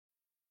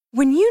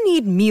When you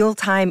need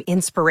mealtime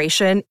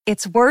inspiration,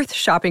 it's worth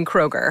shopping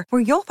Kroger,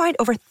 where you'll find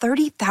over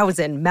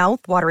 30,000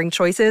 mouth-watering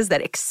choices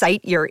that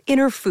excite your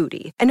inner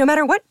foodie. And no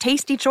matter what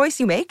tasty choice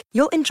you make,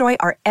 you'll enjoy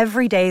our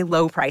everyday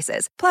low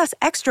prices, plus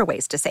extra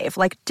ways to save,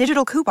 like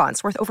digital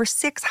coupons worth over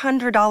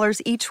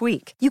 $600 each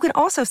week. You can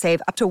also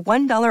save up to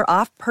 $1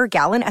 off per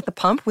gallon at the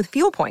pump with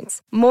fuel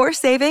points. More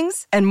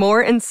savings and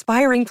more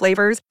inspiring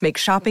flavors make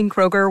shopping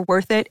Kroger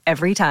worth it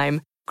every time.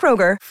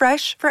 Kroger,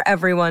 fresh for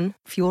everyone.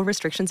 Fuel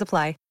restrictions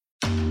apply.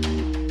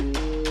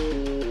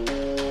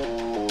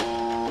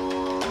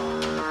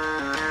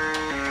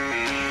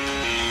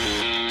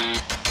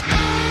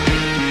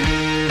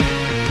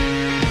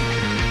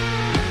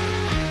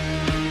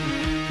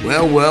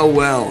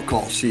 Well,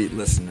 Call Sheet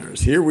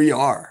listeners. Here we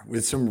are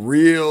with some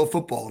real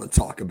football to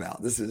talk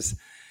about. This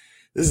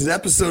is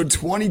episode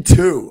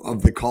 22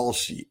 of the Call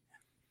Sheet,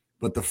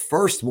 but the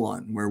first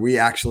one where we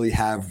actually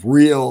have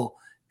real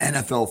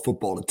NFL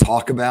football to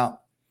talk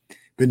about.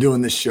 Been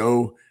doing this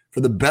show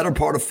for the better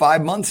part of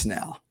 5 months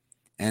now,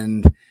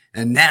 and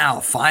now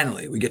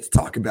finally we get to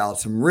talk about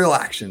some real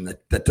action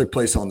that took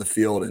place on the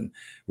field, and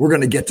we're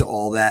going to get to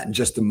all that in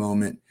just a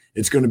moment.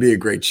 It's going to be a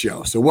great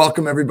show. So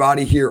welcome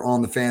everybody here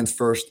on the Fans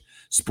First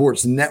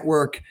Sports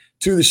Network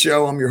to the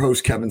show. I'm your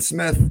host, Kevin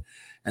Smith.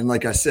 And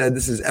like I said,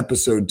 this is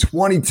episode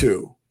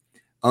 22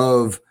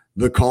 of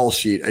the Call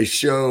Sheet, a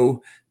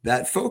show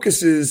that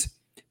focuses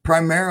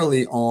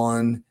primarily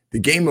on the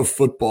game of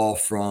football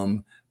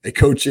from a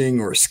coaching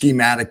or a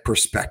schematic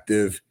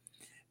perspective.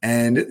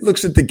 And it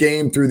looks at the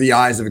game through the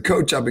eyes of a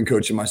coach. I've been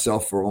coaching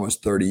myself for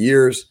almost 30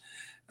 years.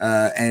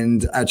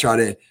 And I try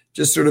to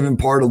just sort of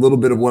impart a little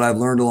bit of what I've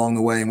learned along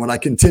the way and what I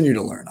continue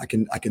to learn. I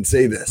can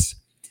say this,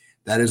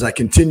 that is, I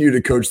continue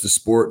to coach the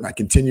sport, and I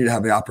continue to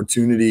have the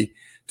opportunity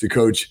to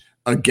coach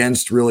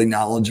against really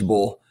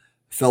knowledgeable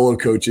fellow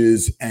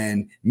coaches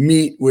and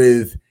meet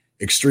with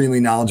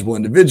extremely knowledgeable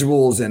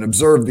individuals and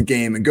observe the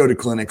game and go to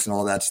clinics and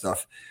all that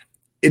stuff.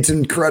 It's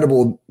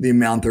incredible the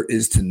amount there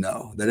is to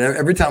know. That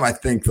every time I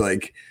think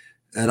like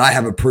that I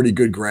have a pretty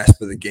good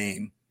grasp of the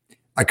game,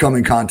 I come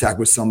in contact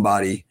with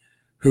somebody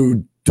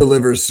who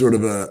delivers sort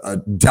of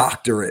a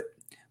doctorate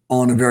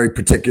on a very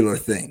particular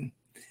thing.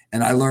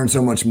 And I learn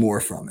so much more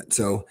from it.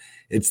 So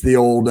it's the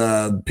old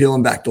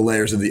peeling back the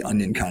layers of the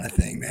onion kind of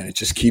thing, man. It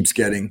just keeps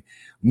getting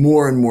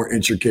more and more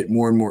intricate,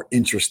 more and more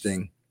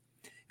interesting.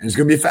 And it's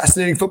going to be a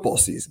fascinating football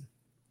season.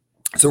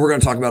 So we're going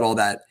to talk about all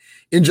that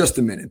in just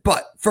a minute.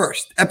 But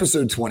first,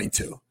 episode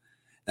 22.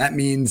 That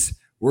means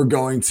we're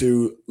going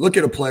to look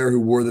at a player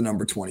who wore the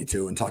number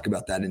 22 and talk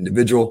about that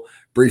individual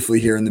briefly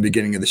here in the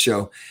beginning of the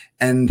show.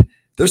 And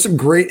there's some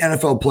great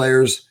NFL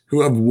players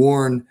who have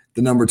worn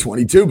the number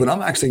 22, but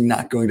I'm actually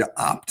not going to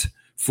opt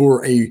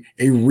for a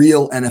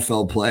real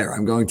NFL player.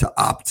 I'm going to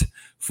opt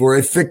for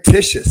a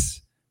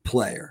fictitious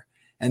player.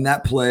 And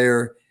that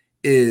player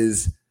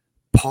is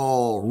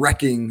Paul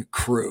Wrecking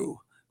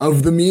Crew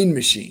of the Mean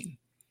Machine.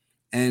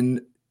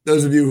 And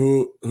those of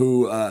you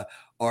who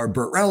are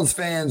Burt Reynolds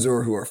fans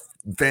or who are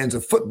fans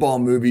of football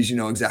movies, you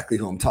know exactly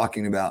who I'm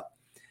talking about.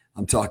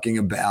 I'm talking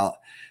about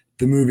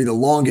the movie The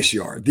Longest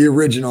Yard, the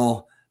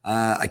original.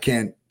 I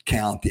can't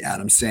count the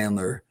Adam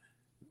Sandler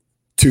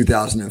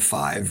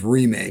 2005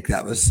 remake.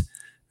 That was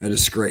a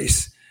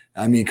disgrace.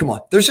 I mean, come on.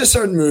 There's just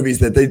certain movies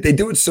that they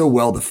do it so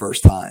well the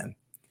first time,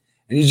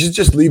 and you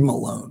just leave them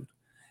alone.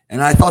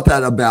 And I thought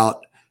that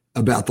about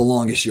The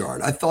Longest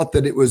Yard. I thought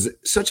that it was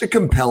such a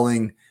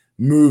compelling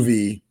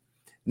movie,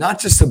 not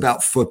just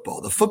about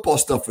football. The football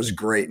stuff was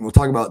great, and we'll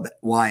talk about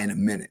why in a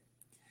minute.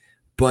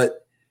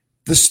 But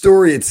the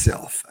story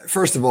itself,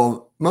 first of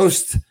all,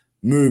 most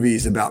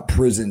movies about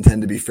prison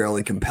tend to be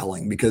fairly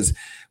compelling because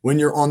when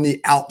you're on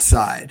the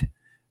outside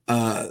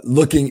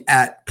looking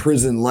at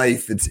prison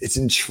life, it's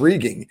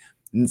intriguing.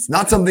 It's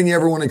not something you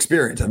ever want to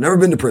experience. I've never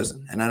been to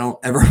prison, and I don't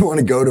ever want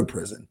to go to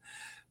prison.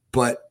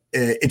 But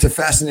it's a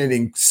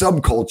fascinating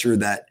subculture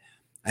that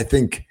I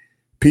think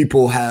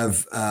people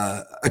have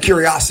a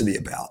curiosity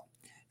about.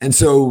 And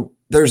so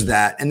there's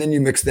that. And then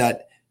you mix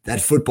that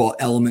football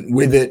element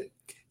with it.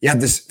 You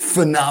have this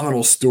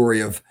phenomenal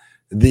story of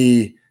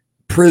the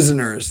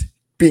prisoners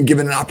being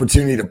given an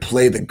opportunity to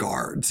play the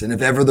guards. And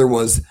if ever there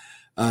was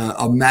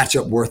a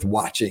matchup worth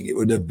watching, it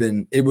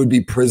would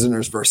be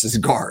prisoners versus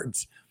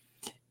guards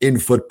in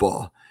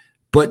football.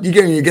 But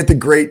you get the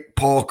great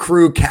Paul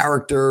Crew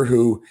character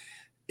who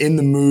in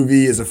the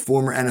movie is a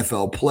former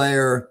NFL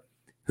player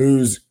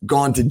who's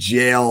gone to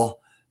jail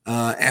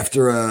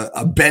after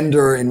a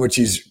bender in which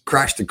he's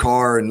crashed a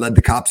car and led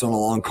the cops on a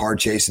long car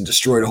chase and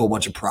destroyed a whole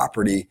bunch of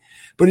property.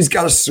 But he's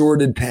got a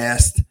sordid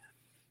past,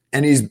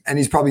 and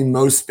he's probably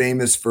most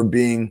famous for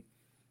being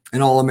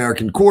an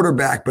All-American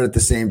quarterback, but at the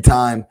same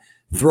time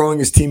throwing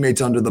his teammates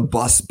under the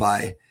bus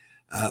by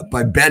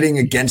betting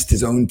against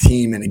his own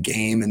team in a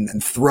game and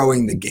then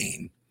throwing the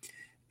game.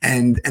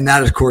 And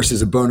that, of course,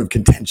 is a bone of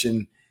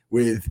contention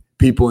with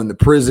people in the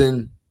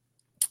prison.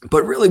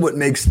 But really what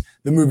makes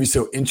the movie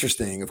so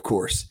interesting, of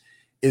course,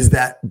 is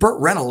that Burt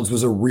Reynolds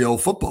was a real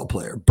football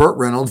player. Burt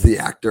Reynolds, the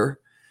actor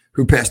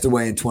who passed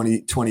away in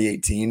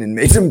 2018 and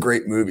made some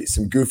great movies,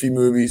 some goofy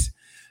movies,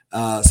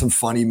 some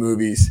funny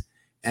movies,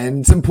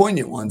 and some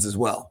poignant ones as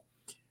well.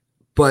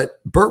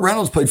 But Burt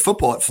Reynolds played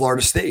football at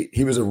Florida State.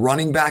 He was a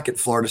running back at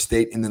Florida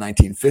State in the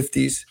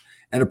 1950s,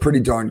 and a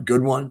pretty darn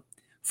good one,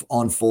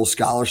 on full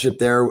scholarship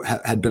there.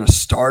 Had been a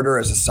starter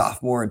as a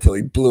sophomore until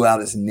he blew out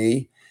his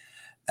knee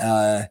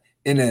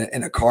in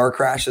a car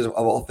crash, of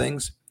all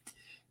things.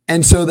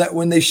 And so that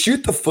when they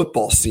shoot the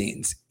football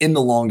scenes in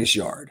The Longest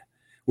Yard,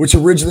 which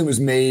originally was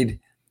made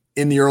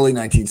in the early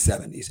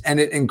 1970s, and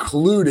it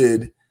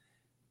included,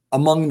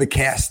 among the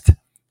cast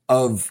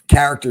of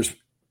characters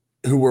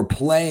who were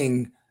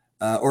playing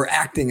or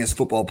acting as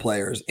football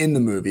players in the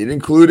movie, it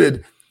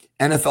included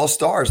NFL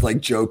stars like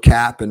Joe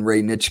Kapp and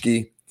Ray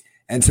Nitschke,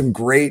 and some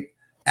great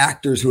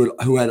actors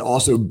who had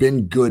also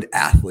been good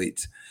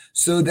athletes,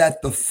 so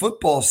that the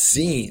football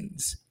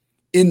scenes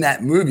in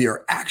that movie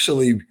are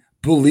actually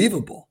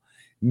believable.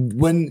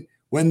 When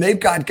they've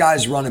got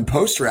guys running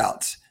post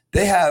routes,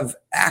 they have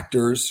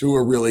actors who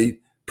are really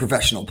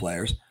professional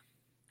players,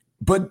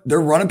 but they're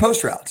running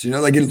post routes.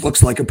 Like it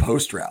looks like a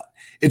post route.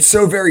 It's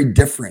so very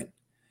different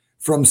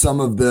from some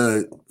of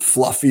the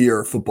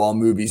fluffier football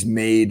movies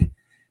made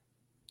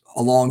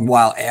a long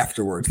while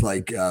afterwards,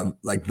 like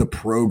The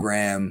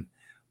Program,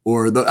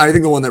 or I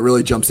think the one that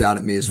really jumps out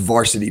at me is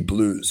Varsity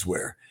Blues,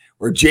 where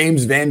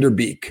James Van Der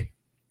Beek,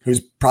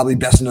 who's probably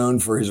best known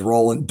for his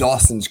role in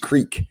Dawson's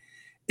Creek,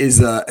 is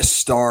a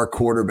star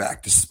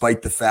quarterback,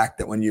 despite the fact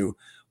that when you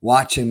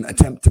watch him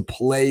attempt to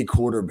play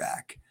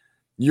quarterback,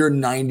 you're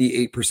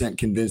 98%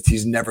 convinced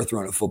he's never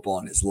thrown a football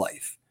in his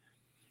life.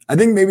 I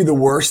think maybe the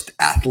worst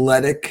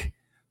athletic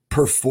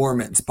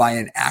performance by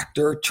an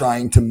actor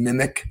trying to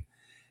mimic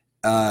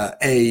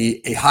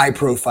a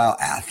high-profile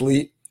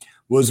athlete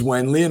was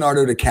when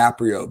Leonardo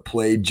DiCaprio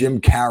played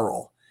Jim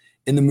Carroll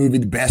in the movie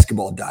The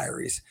Basketball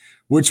Diaries,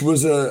 which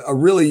was a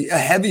really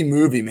heavy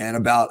movie, man,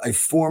 about a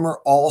former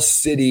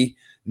all-city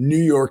New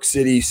York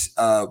City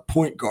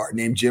point guard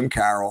named Jim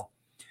Carroll,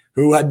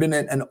 who had been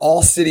an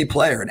all-city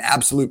player, an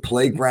absolute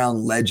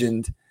playground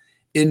legend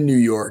in New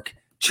York,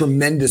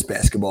 tremendous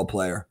basketball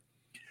player,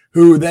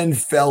 who then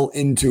fell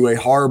into a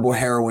horrible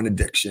heroin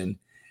addiction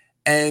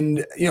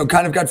and,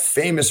 kind of got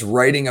famous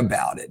writing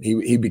about it.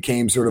 He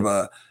became sort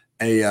of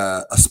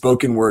a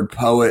spoken word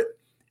poet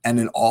and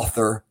an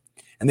author.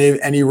 And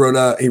he wrote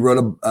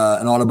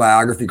an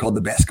autobiography called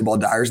The Basketball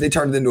Diaries. They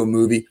turned it into a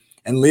movie,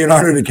 and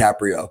Leonardo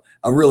DiCaprio,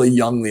 a really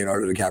young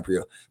Leonardo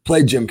DiCaprio,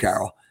 played Jim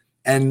Carroll.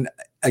 And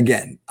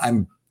again,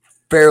 I'm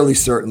fairly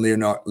certain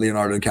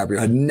Leonardo DiCaprio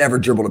had never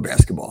dribbled a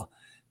basketball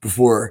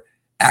before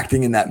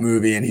acting in that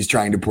movie, and he's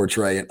trying to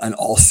portray an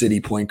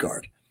all-city point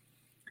guard.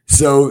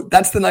 So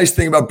that's the nice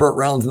thing about Burt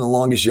Reynolds in The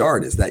Longest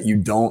Yard, is that you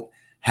don't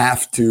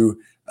have to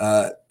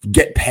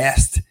get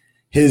past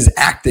his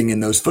acting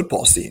in those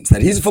football scenes,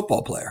 that he's a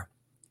football player.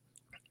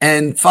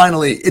 And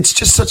finally, it's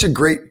just such a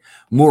great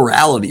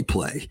morality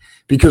play,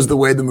 because the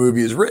way the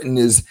movie is written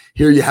is,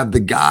 here you have the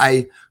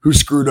guy who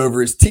screwed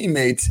over his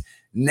teammates,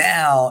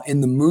 now in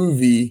the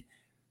movie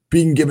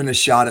being given a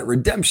shot at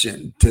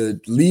redemption to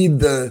lead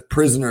the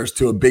prisoners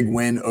to a big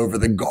win over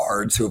the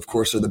guards, who of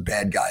course are the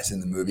bad guys in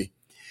the movie.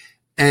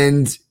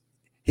 And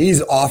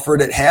he's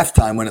offered at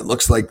halftime, when it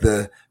looks like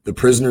the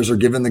prisoners are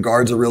giving the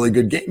guards a really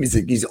good game,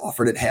 he's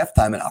offered at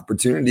halftime an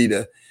opportunity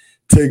to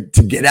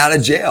get out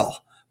of jail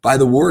by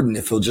the warden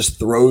if he'll just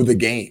throw the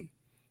game.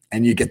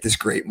 And you get this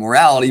great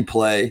morality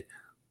play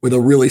with a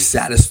really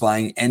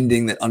satisfying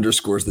ending that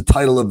underscores the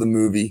title of the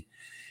movie,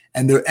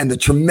 and the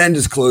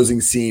tremendous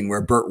closing scene where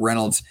Burt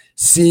Reynolds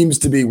seems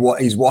to be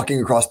he's walking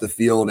across the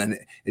field, and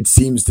it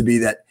seems to be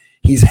that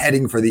he's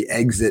heading for the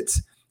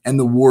exits, and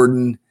the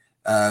warden,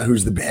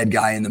 who's the bad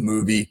guy in the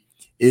movie,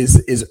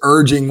 is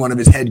urging one of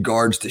his head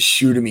guards to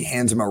shoot him. He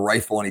hands him a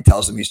rifle, and he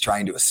tells him he's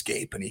trying to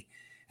escape, and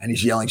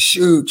he's yelling,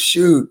 "Shoot,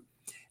 shoot!"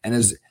 And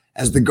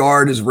as the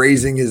guard is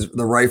raising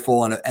the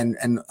rifle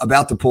and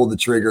about to pull the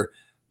trigger,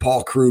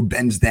 Paul Crewe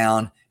bends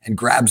down and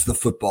grabs the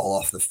football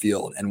off the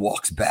field and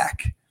walks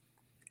back,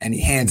 and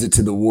he hands it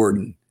to the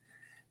warden,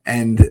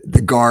 and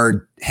the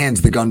guard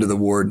hands the gun to the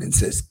warden and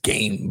says,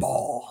 "Game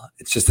ball."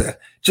 It's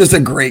just a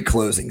great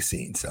closing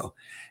scene. So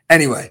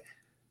anyway,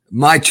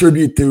 my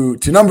tribute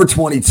to number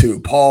 22,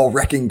 Paul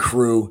Wrecking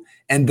Crewe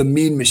and the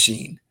Mean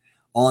Machine,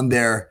 on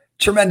their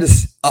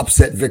tremendous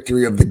upset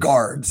victory of the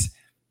Guards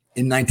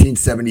in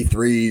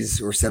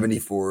 1973's or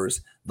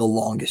 74's The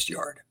Longest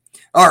Yard.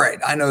 All right,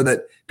 I know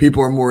that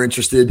people are more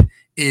interested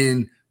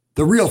in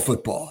the real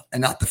football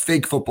and not the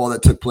fake football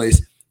that took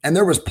place, and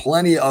there was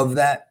plenty of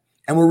that.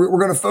 And we're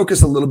going to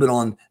focus a little bit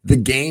on the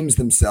games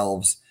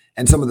themselves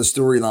and some of the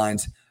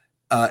storylines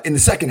in the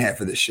second half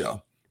of this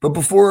show. But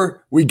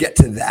before we get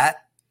to that,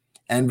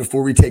 and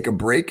before we take a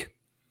break,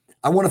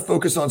 I want to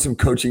focus on some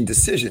coaching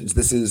decisions.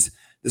 This is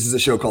a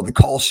show called The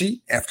Call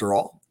Sheet, after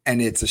all,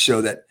 and it's a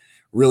show that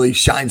really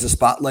shines a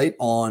spotlight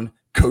on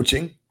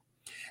coaching.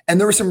 And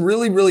there were some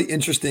really, really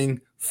interesting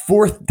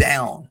fourth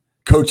down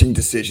coaching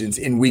decisions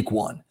in week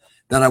one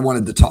that I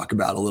wanted to talk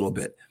about a little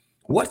bit.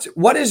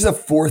 What is a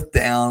fourth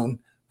down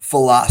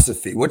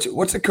philosophy?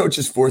 What's a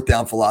coach's fourth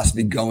down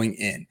philosophy going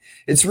in?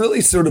 It's really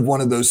sort of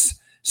one of those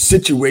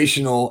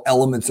situational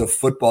elements of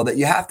football that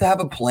you have to have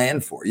a plan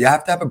for. You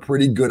have to have a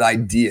pretty good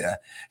idea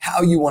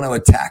how you want to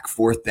attack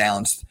fourth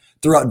downs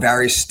throughout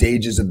various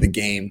stages of the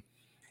game.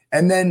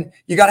 And then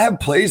you got to have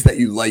plays that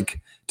you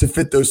like to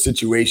fit those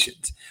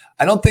situations.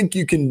 I don't think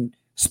you can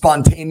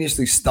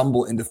spontaneously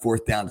stumble into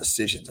fourth down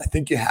decisions. I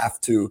think you have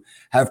to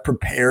have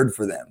prepared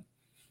for them,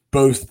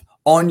 both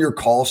on your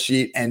call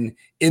sheet and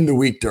in the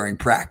week during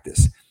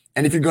practice.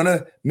 And if you're going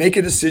to make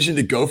a decision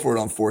to go for it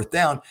on fourth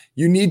down,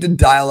 you need to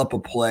dial up a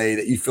play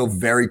that you feel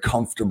very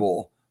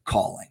comfortable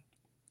calling.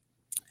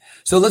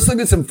 So let's look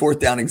at some fourth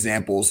down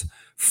examples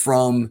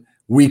from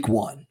week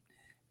 1.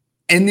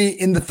 In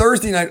the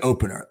Thursday night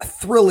opener, a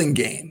thrilling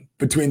game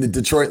between the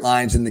Detroit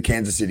Lions and the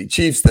Kansas City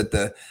Chiefs that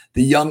the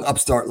young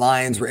upstart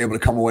Lions were able to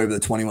come away with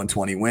a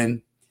 21-20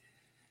 win.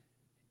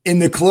 In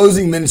the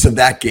closing minutes of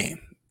that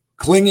game,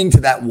 clinging to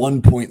that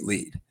 1-point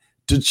lead,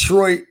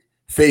 Detroit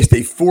faced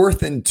a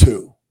 4th and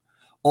 2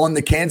 on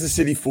the Kansas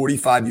City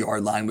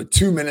 45-yard line with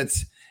 2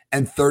 minutes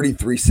and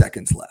 33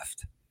 seconds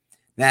left.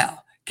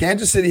 Now,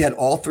 Kansas City had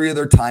all 3 of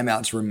their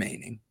timeouts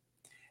remaining,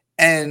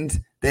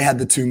 and they had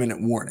the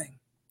 2-minute warning.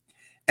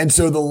 And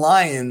so the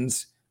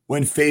Lions,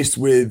 when faced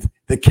with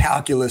the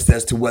calculus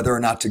as to whether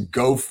or not to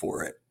go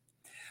for it,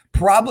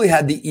 probably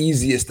had the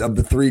easiest of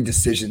the 3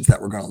 decisions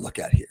that we're going to look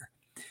at here.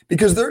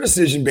 Because their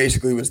decision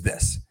basically was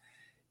this.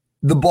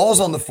 The ball's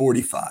on the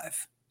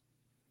 45.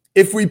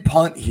 If we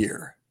punt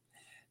here,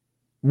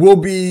 we'll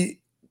be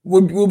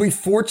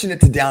fortunate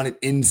to down it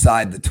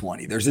inside the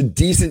 20. There's a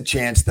decent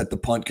chance that the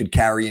punt could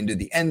carry into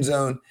the end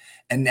zone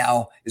and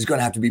now is going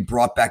to have to be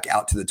brought back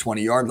out to the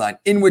 20-yard line,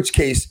 in which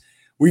case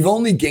we've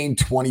only gained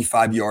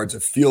 25 yards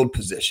of field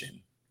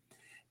position,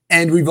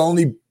 and we've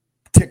only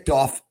ticked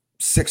off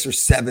 6 or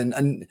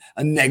 7,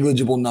 a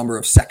negligible number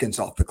of seconds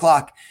off the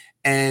clock,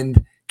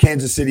 and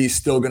Kansas City is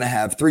still going to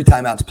have 3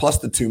 timeouts plus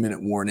the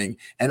 2-minute warning,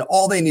 and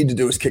all they need to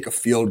do is kick a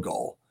field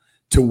goal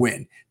to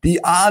win. The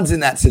odds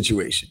in that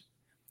situation,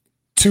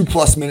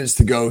 2+ minutes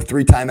to go,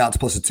 3 timeouts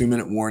plus a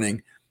 2-minute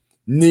warning,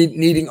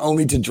 needing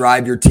only to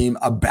drive your team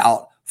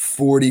about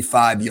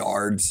 45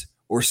 yards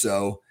or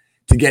so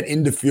to get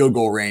into field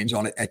goal range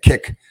on a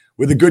kick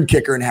with a good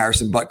kicker in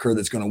Harrison Butker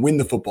that's going to win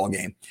the football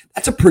game.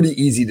 That's a pretty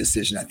easy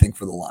decision, I think,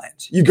 for the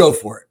Lions. You go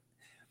for it.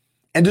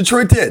 And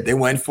Detroit did. They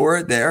went for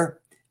it there,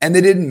 and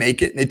they didn't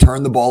make it. They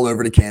turned the ball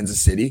over to Kansas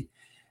City.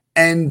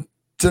 And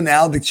so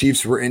now the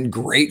Chiefs were in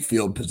great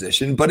field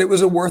position, but it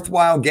was a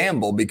worthwhile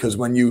gamble because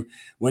when you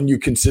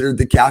considered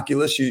the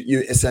calculus,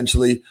 you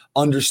essentially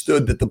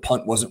understood that the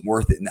punt wasn't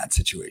worth it in that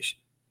situation.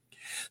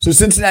 So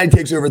Cincinnati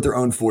takes over at their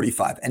own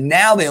 45, and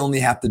now they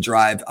only have to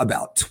drive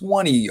about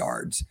 20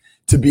 yards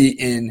to be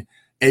in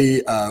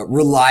a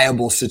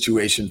reliable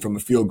situation from a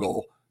field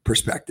goal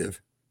perspective.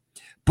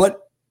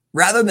 But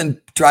rather than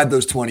drive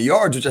those 20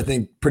 yards, which I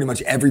think pretty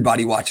much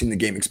everybody watching the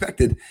game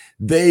expected,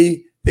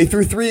 they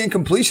threw 3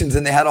 incompletions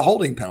and they had a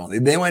holding penalty.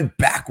 They went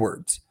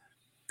backwards,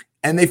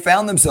 and they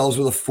found themselves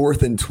with a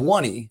 4th and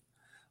 20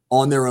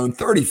 on their own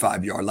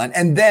 35-yard line.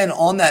 And then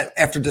on that,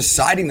 after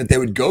deciding that they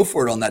would go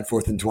for it on that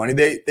 4th and 20,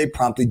 they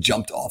promptly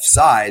jumped off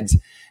sides,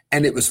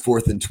 and it was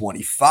 4th and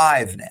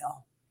 25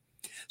 now.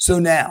 So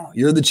now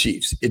you're the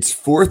Chiefs. It's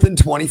 4th and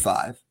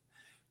 25,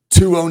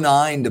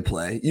 2:09 to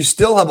play. You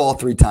still have all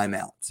 3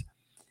 timeouts.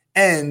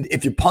 And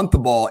if you punt the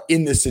ball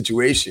in this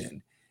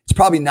situation, it's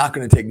probably not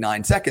going to take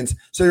 9 seconds.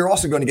 So you're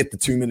also going to get the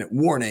 2-minute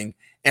warning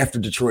after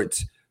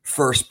Detroit's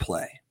first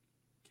play.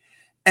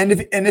 And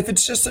if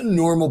it's just a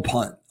normal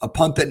punt, a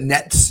punt that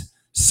nets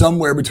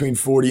somewhere between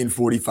 40 and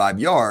 45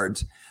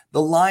 yards,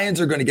 the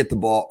Lions are going to get the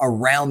ball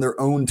around their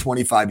own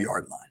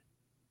 25-yard line.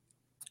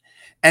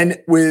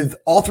 And with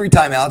all 3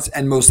 timeouts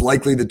and most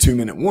likely the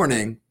 2-minute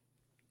warning,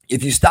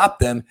 if you stop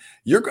them,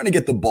 you're going to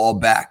get the ball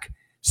back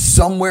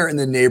somewhere in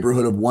the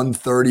neighborhood of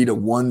 130 to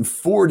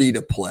 140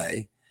 to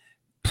play,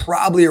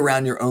 probably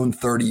around your own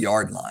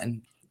 30-yard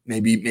line,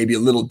 maybe a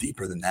little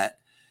deeper than that.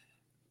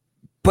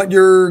 But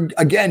you're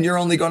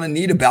only going to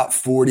need about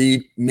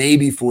 40,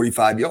 maybe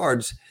 45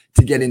 yards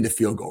to get into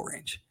field goal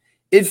range.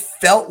 It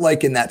felt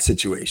like in that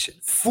situation,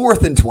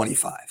 4th and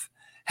 25.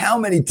 How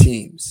many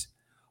teams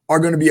are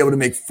going to be able to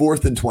make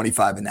 4th and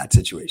 25 in that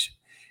situation?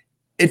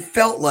 It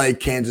felt like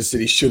Kansas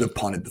City should have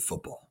punted the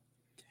football.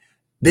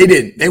 They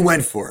didn't. They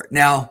went for it.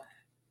 Now,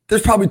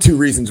 there's probably 2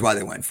 reasons why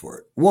they went for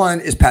it.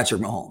 One is Patrick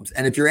Mahomes.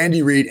 And if you're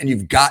Andy Reid and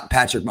you've got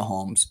Patrick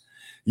Mahomes,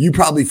 you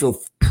probably feel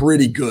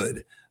pretty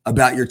good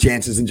about your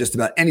chances in just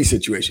about any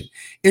situation.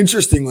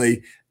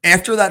 Interestingly,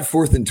 after that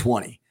 4th and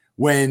 20,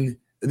 when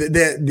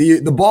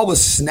the ball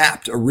was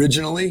snapped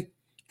originally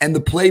and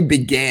the play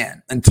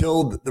began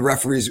until the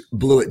referees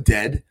blew it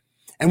dead.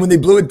 And when they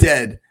blew it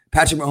dead,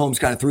 Patrick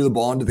Mahomes kind of threw the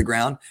ball into the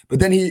ground, but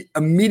then he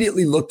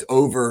immediately looked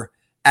over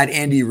at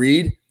Andy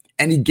Reid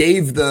and he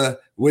gave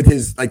with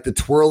his the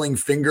twirling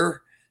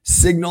finger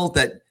signal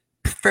that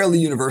fairly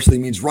universally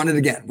means run it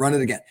again, run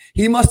it again.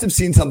 He must have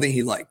seen something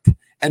he liked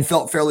and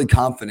felt fairly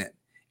confident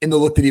in the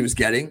look that he was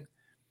getting.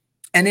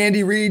 And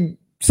Andy Reid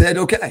said,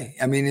 okay.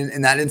 I mean,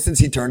 in that instance,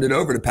 he turned it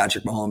over to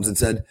Patrick Mahomes and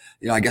said,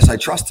 I guess I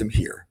trust him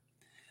here.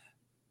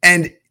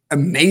 And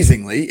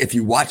amazingly, if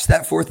you watch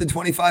that 4th and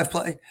 25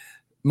 play,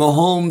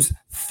 Mahomes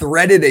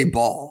threaded a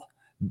ball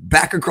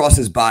back across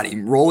his body,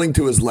 rolling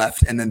to his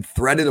left, and then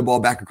threaded a ball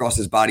back across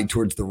his body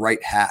towards the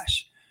right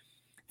hash.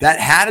 That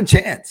had a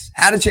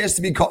chance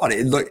to be caught.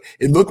 It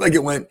looked like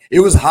it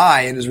was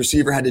high and his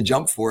receiver had to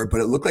jump for it,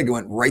 but it looked like it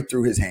went right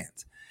through his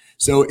hands.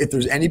 So if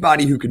there's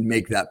anybody who could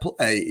make that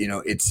play,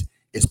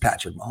 it's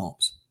Patrick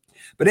Mahomes.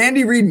 But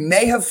Andy Reid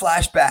may have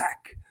flashed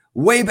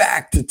way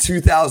back to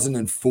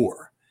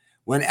 2004,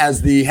 when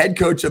as the head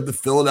coach of the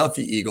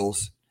Philadelphia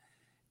Eagles,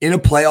 in a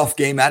playoff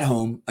game at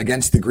home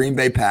against the Green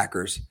Bay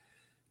Packers,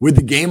 with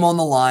the game on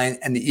the line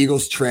and the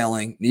Eagles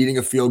trailing, needing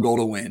a field goal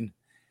to win,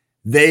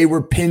 they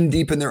were pinned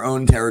deep in their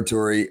own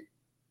territory,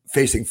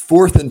 facing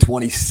 4th and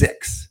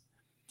 26.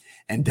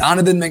 And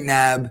Donovan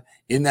McNabb,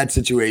 in that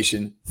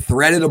situation,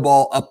 threaded a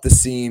ball up the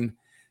seam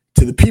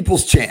to the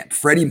people's champ,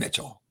 Freddie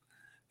Mitchell,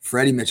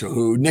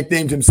 who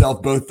nicknamed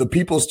himself both the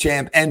people's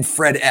champ and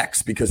Fred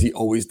X because he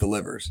always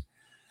delivers.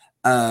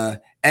 And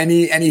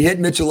he hit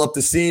Mitchell up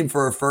the seam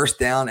for a first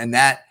down, and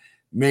that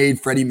made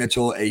Freddie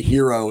Mitchell a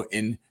hero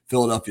in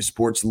Philadelphia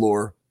sports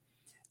lore,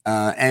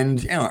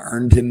 and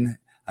earned him,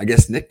 I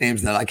guess,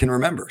 nicknames that I can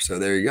remember. So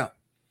there you go.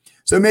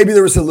 So maybe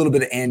there was a little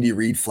bit of Andy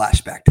Reid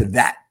flashback to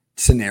that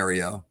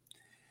scenario.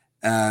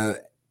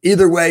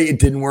 Either way, it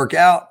didn't work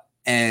out,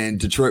 and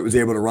Detroit was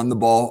able to run the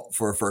ball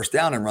for a first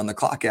down and run the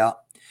clock out.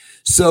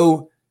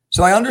 So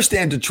I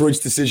understand Detroit's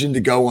decision to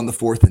go on the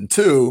 4th and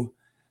 2,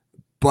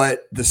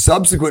 but the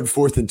subsequent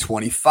 4th and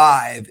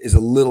 25 is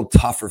a little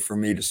tougher for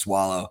me to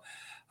swallow.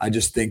 I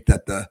just think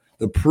that the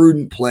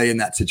prudent play in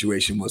that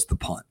situation was the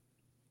punt.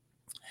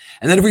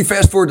 And then if we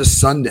fast forward to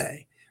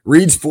Sunday,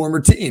 Reid's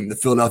former team, the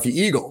Philadelphia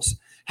Eagles,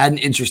 had an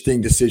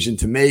interesting decision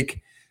to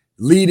make,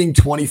 leading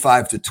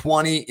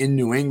 25-20 in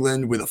New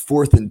England with a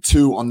 4th and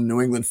 2 on the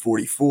New England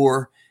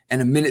 44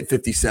 and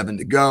 1:57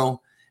 to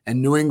go.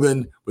 And New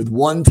England, with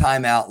one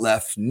timeout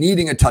left,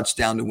 needing a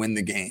touchdown to win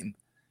the game,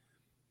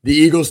 the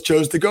Eagles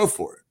chose to go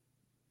for it.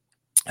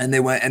 And they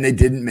went and they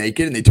didn't make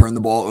it, and they turned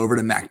the ball over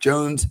to Mac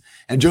Jones.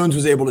 And Jones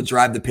was able to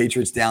drive the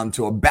Patriots down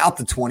to about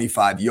the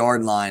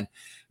 25-yard line,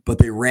 but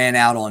they ran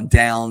out on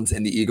downs,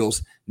 and the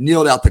Eagles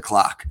kneeled out the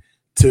clock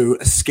to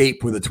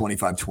escape with a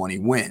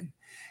 25-20 win.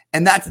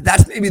 And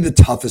that's maybe the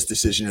toughest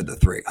decision of the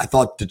three. I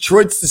thought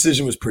Detroit's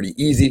decision was pretty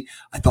easy.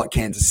 I thought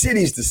Kansas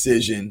City's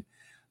decision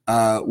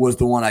was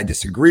the one I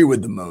disagree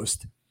with the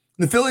most.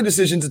 The Philly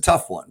decision's a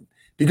tough one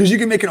because you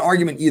can make an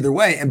argument either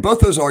way, and both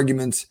those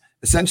arguments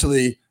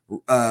essentially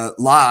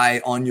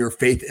lie on your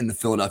faith in the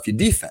Philadelphia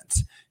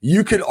defense.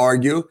 You could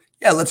argue,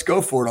 yeah, let's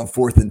go for it on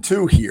 4th and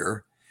 2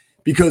 here,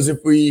 because if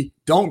we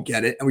don't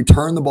get it and we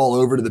turn the ball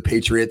over to the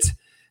Patriots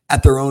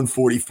at their own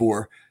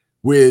 44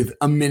 with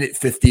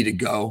 1:50 to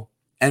go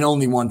and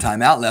only one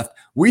timeout left,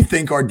 we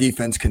think our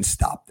defense can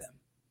stop them.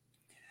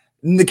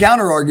 And the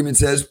counter argument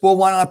says, well,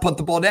 why not punt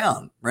the ball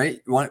down,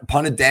 right? You want to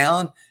punt it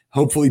down,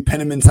 hopefully pin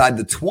them inside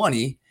the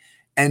 20,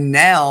 and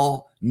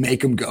now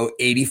make them go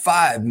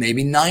 85,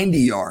 maybe 90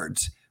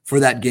 yards for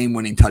that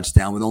game-winning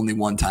touchdown with only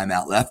one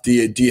timeout left. Do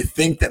you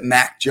think that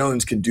Mac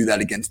Jones can do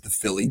that against the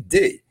Philly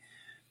D?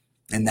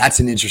 And that's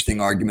an interesting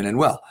argument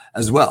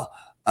as well.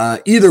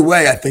 Either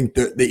way, I think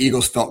the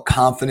Eagles felt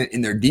confident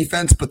in their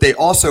defense, but they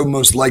also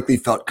most likely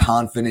felt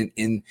confident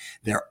in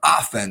their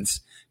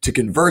offense to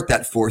convert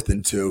that 4th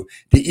and 2.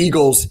 The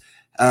Eagles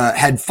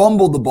had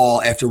fumbled the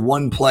ball after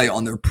one play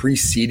on their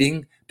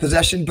preceding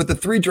possession, but the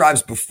 3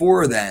 drives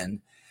before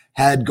then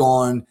had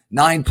gone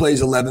 9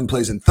 plays, 11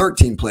 plays, and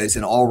 13 plays,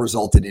 and all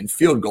resulted in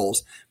field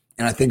goals.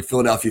 And I think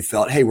Philadelphia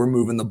felt, hey, we're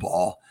moving the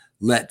ball.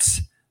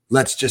 Let's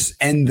just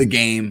end the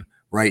game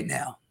right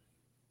now.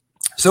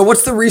 So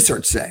what's the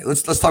research say?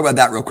 Let's talk about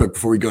that real quick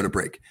before we go to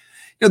break.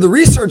 The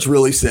research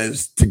really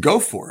says to go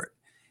for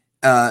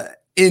it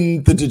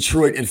in the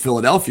Detroit and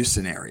Philadelphia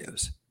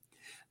scenarios.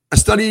 A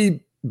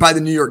study by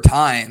the New York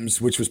Times,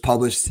 which was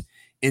published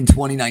in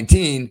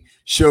 2019,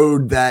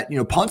 showed that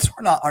punts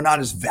are not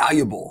as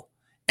valuable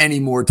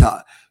anymore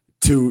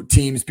to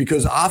teams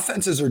because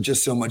offenses are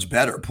just so much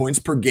better. Points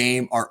per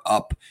game are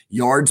up.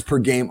 Yards per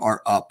game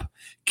are up.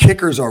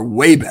 Kickers are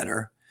way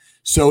better.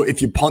 So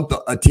if you punt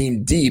a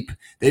team deep,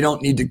 they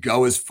don't need to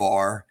go as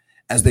far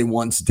as they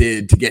once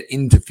did to get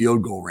into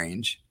field goal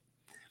range.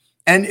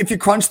 And if you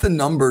crunch the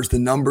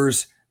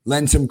numbers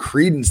lend some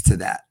credence to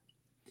that.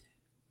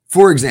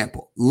 For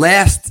example,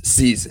 last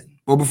season,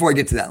 well, before I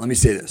get to that, let me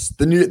say this.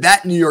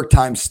 That New York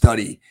Times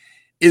study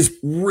is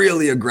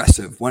really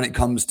aggressive when it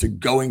comes to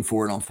going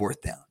for it on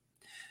 4th down.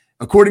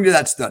 According to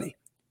that study,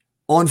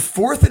 on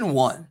 4th and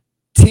 1,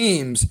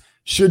 teams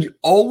should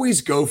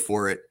always go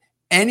for it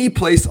any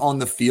place on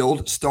the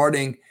field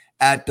starting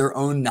at their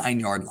own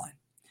 9-yard line.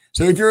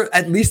 So if you're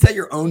at least at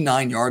your own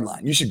 9-yard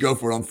line, you should go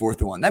for it on 4th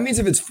and 1. That means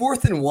if it's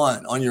 4th and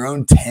 1 on your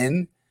own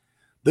 10,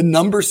 the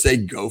numbers say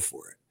go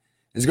for it.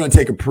 It's going to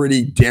take a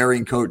pretty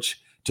daring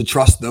coach to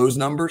trust those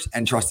numbers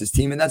and trust his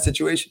team in that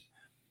situation.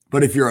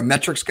 But if you're a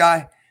metrics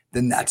guy,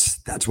 then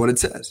that's what it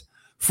says.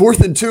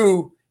 4th and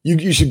 2,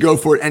 you should go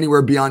for it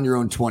anywhere beyond your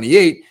own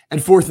 28. And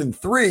 4th and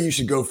 3, you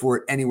should go for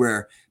it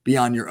anywhere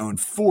beyond your own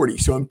 40.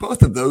 So in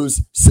both of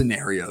those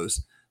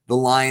scenarios, the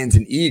Lions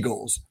and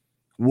Eagles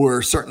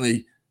were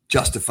certainly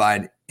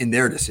justified in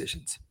their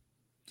decisions.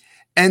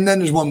 And then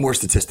there's one more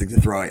statistic to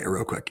throw at you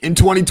real quick. In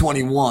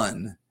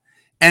 2021,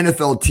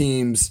 NFL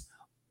teams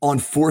on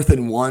 4th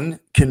and 1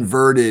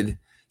 converted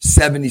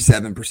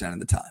 77% of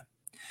the time.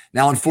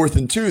 Now on 4th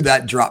and 2,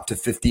 that dropped to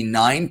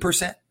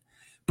 59%,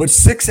 but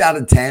 6 out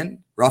of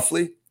 10,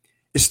 roughly,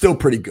 is still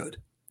pretty good.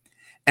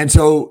 And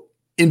so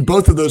in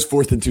both of those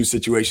 4th and 2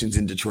 situations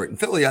in Detroit and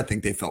Philly, I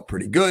think they felt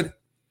pretty good.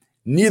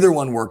 Neither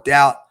one worked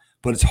out,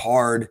 but it's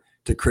hard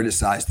to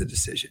criticize the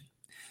decision.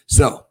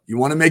 So you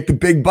want to make the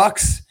big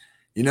bucks.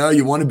 You know,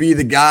 you want to be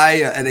the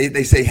guy.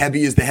 They say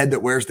heavy is the head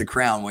that wears the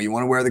crown. Well, you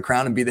want to wear the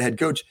crown and be the head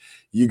coach.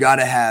 You got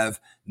to have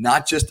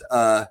not just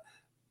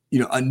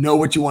know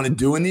what you want to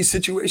do in these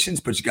situations,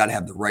 but you got to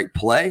have the right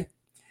play,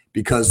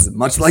 because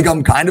much like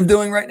I'm kind of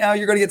doing right now,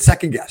 you're going to get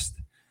second guessed.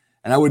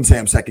 And I wouldn't say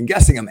I'm second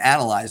guessing, I'm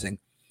analyzing,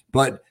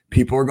 but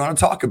people are going to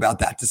talk about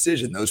that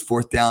decision. Those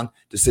 4th down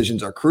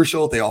decisions are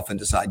crucial. They often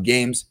decide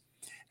games.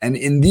 And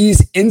in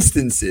these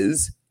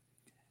instances,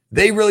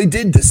 they really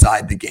did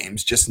decide the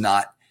games, just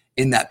not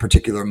in that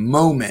particular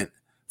moment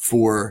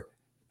for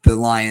the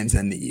Lions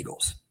and the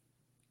Eagles.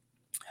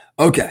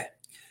 Okay,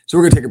 so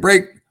we're going to take a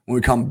break. When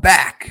we come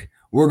back,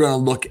 we're going to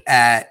look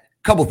at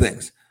a couple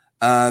things.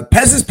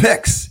 Pez's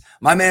picks.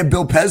 My man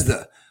Bill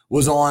Pezda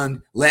was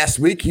on last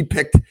week. He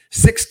picked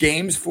 6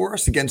 games for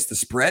us against the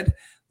spread.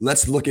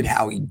 Let's look at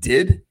how he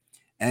did.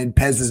 And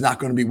Pez is not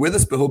going to be with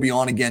us, but he'll be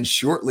on again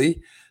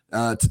shortly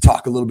to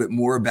talk a little bit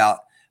more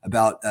about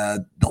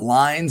the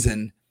lines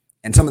and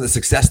some of the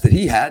success that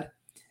he had.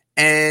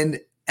 And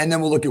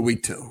then we'll look at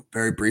week 2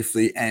 very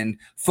briefly and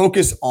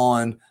focus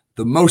on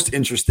the most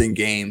interesting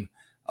game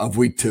of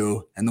week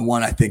 2 and the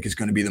one I think is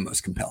going to be the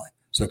most compelling.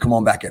 So come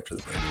on back after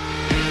the break.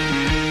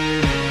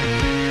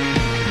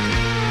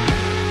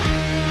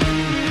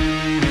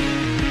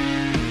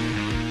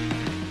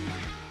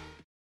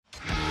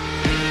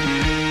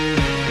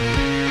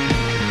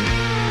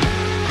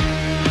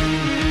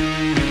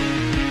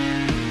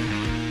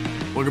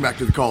 Welcome back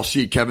to the Call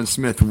Sheet. Kevin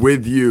Smith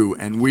with you,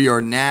 and we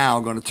are now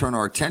going to turn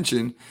our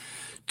attention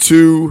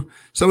to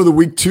some of the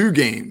week 2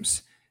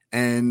 games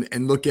and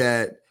look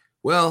at,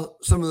 well,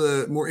 some of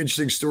the more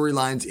interesting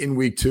storylines in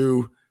week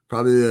 2,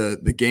 probably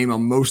the game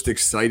I'm most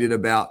excited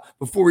about.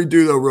 Before we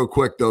do, though, real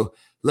quick, though,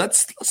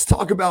 let's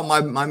talk about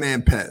my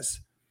man Pez.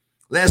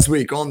 Last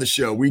week on the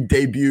show, we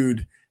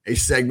debuted a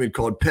segment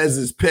called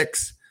Pez's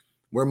Picks,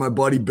 where my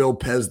buddy Bill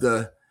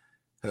Pezda,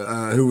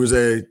 who was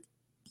a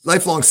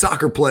lifelong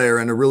soccer player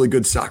and a really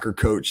good soccer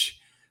coach,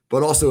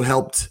 but also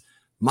helped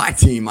my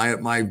team,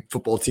 my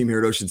football team here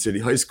at Ocean City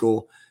High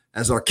School,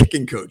 as our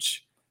kicking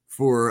coach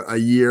for a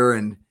year.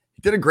 And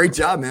he did a great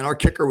job, man. Our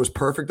kicker was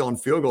perfect on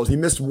field goals. He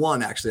missed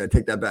one, actually. I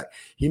take that back.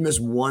 He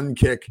missed one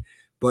kick,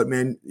 but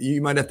man,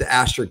 you might have to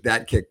asterisk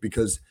that kick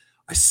because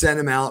I sent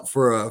him out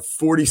for a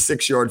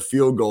 46-yard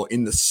field goal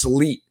in the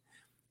sleet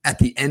at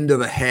the end of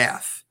a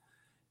half.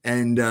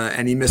 And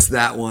he missed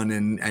that one.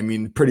 And I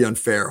mean, pretty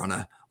unfair on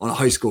a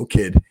high school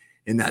kid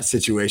in that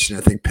situation.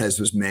 I think Pez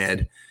was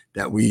mad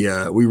that we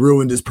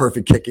ruined his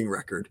perfect kicking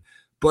record.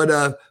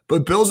 But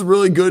Bill's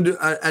really good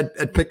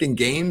at picking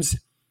games,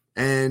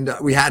 and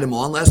we had him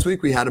on last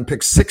week. We had him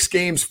pick 6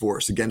 games for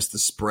us against the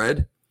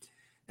spread,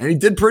 and he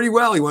did pretty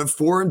well. He went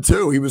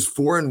 4-2. He was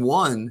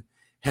 4-1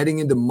 heading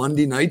into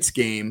Monday night's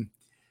game,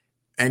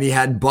 and he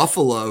had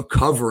Buffalo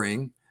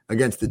covering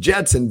against the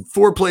Jets. And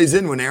 4 plays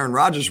in, when Aaron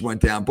Rodgers went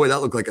down, boy,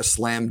 that looked like a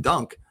slam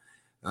dunk.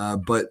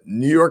 But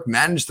New York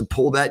managed to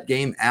pull that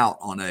game out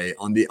on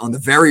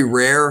the very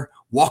rare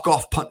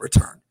walk-off punt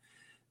return.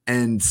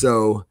 And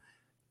so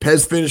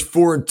Pez finished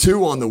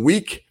 4-2 on the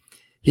week.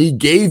 He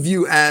gave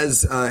you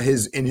as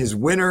his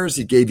winners,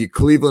 he gave you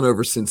Cleveland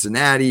over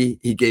Cincinnati.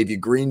 He gave you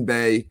Green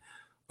Bay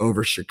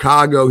over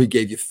Chicago. He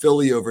gave you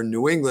Philly over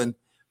New England.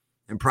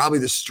 And probably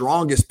the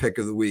strongest pick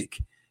of the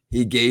week,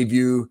 he gave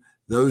you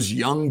those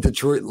young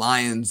Detroit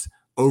Lions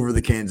over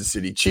the Kansas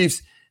City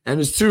Chiefs. And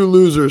his 2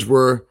 losers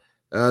were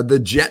the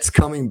Jets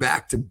coming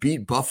back to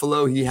beat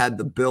Buffalo. He had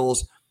the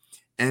Bills.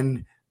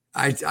 And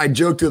I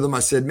joked with him. I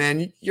said,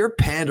 man, you're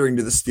pandering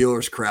to the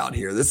Steelers crowd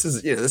here. This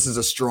is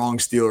a strong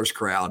Steelers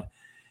crowd.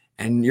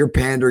 And you're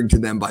pandering to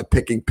them by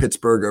picking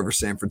Pittsburgh over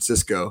San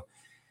Francisco.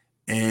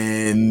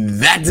 And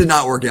that did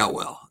not work out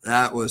well.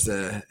 That was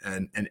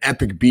an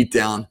epic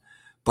beatdown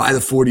by the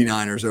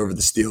 49ers over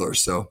the Steelers.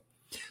 So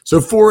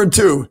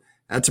 4-2,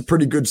 that's a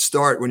pretty good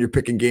start when you're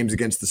picking games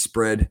against the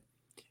spread.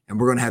 And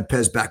we're going to have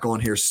Pez back on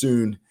here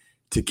soon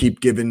to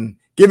keep giving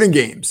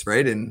games,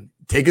 right? And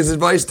take his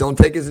advice, don't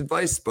take his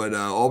advice, but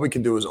all we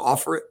can do is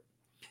offer it.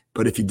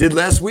 But if you did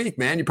last week,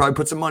 man, you probably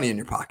put some money in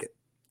your pocket.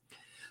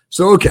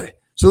 So, okay.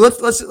 So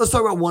let's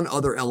talk about one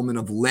other element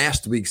of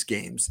last week's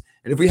games.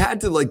 And if we had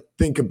to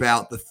think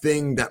about the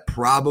thing that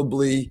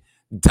probably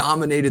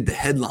dominated the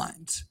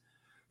headlines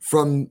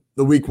from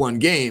the week 1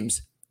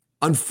 games,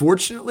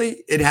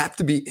 unfortunately, it'd have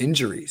to be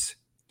injuries.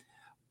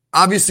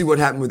 Obviously, what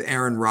happened with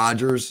Aaron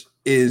Rodgers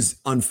is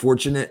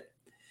unfortunate.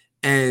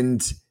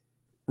 And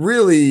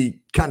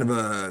really kind of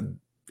a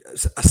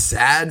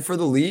sad for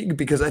the league,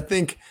 because I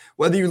think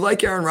whether you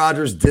like Aaron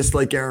Rodgers,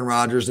 dislike Aaron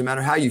Rodgers, no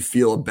matter how you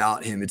feel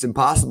about him, it's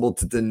impossible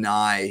to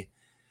deny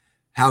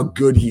how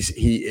good he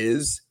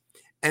is.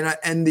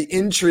 And the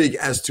intrigue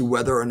as to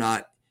whether or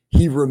not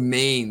he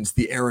remains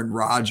the Aaron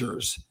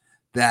Rodgers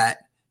that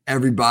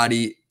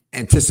everybody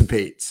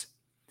anticipates.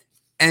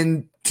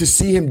 And to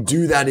see him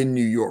do that in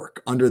New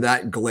York under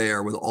that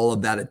glare with all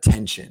of that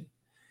attention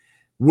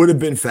would have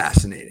been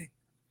fascinating.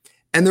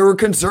 And there were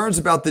concerns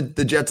about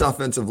the Jets'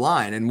 offensive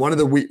line. And one of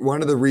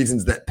the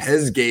reasons that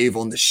Pez gave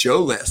on the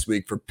show last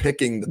week for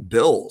picking the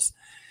Bills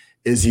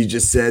is he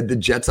just said the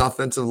Jets'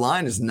 offensive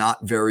line is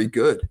not very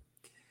good.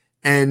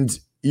 And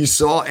you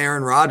saw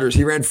Aaron Rodgers,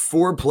 he ran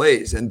 4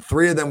 plays and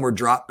 3 of them were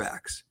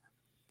dropbacks.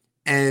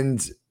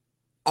 And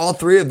all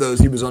 3 of those,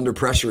 he was under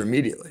pressure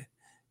immediately.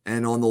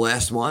 And on the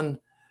last one,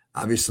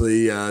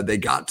 obviously they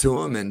got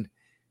to him and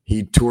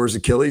he tore his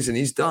Achilles and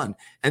he's done.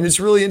 And it's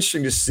really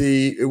interesting to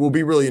see. It will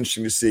be really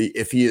interesting to see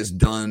if he is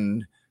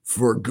done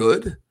for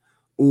good,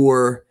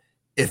 or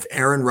if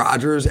Aaron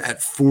Rodgers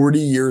at 40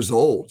 years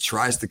old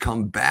tries to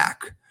come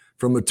back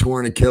from a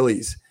torn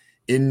Achilles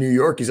in New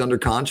York. He's under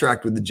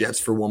contract with the Jets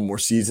for 1 more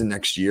season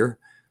next year.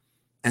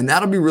 And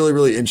that'll be really,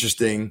 really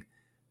interesting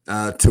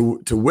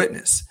to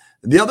witness.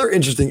 The other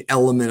interesting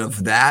element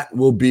of that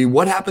will be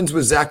what happens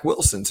with Zach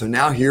Wilson. So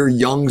now here,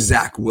 young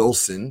Zach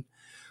Wilson,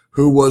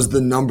 who was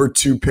the number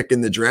 2 pick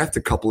in the draft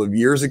a couple of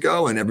years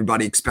ago, and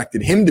everybody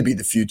expected him to be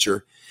the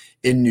future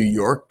in New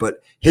York,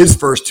 but his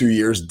first 2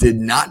 years did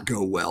not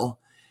go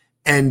well,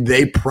 and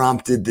they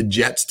prompted the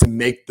Jets to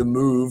make the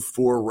move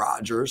for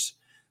Rodgers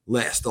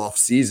last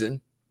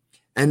offseason.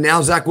 And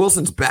now Zach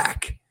Wilson's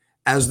back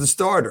as the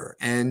starter,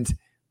 and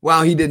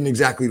while he didn't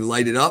exactly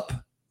light it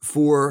up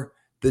for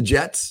the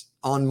Jets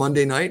on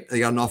Monday night, they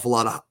got an awful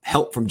lot of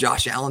help from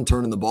Josh Allen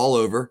turning the ball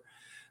over.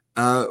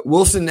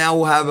 Wilson now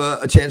will have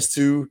a chance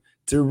to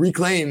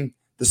reclaim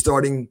the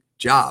starting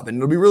job. And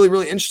it'll be really,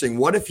 really interesting.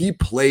 What if he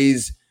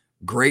plays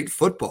great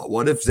football?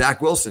 What if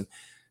Zach Wilson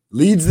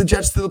leads the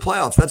Jets to the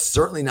playoffs? That's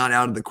certainly not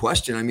out of the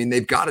question. I mean,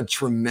 they've got a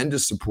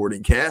tremendous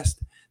supporting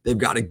cast. They've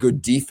got a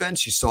good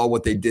defense. You saw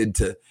what they did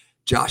to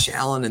Josh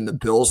Allen and the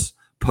Bills'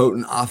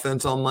 potent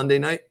offense on Monday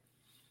night.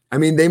 I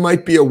mean, they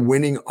might be a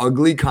winning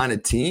ugly kind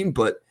of team,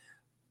 but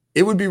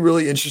it would be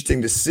really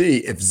interesting to see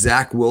if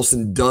Zach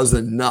Wilson does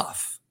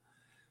enough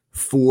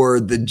for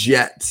the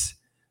Jets,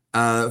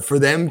 for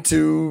them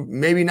to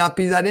maybe not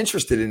be that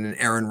interested in an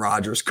Aaron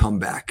Rodgers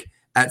comeback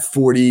at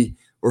 40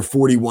 or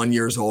 41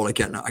 years old. I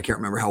can't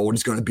remember how old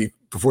he's going to be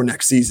before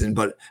next season,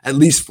 but at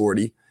least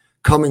 40,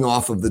 coming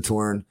off of the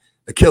torn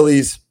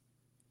Achilles.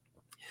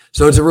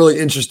 So it's a really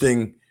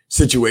interesting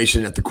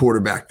situation at the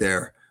quarterback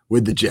there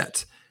with the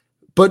Jets.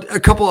 But a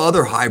couple of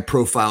other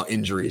high-profile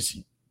injuries.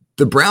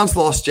 The Browns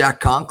lost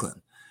Jack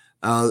Conklin,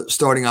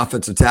 starting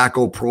offensive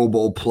tackle, Pro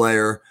Bowl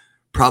player,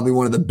 probably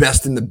one of the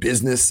best in the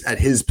business at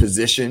his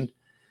position.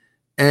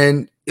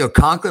 And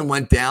Conklin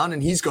went down,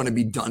 and he's going to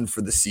be done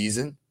for the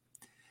season.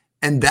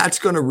 And that's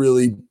going to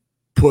really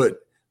put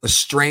a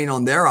strain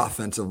on their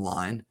offensive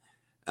line.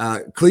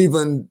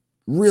 Cleveland,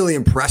 really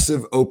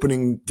impressive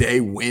opening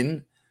day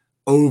win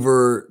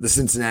over the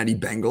Cincinnati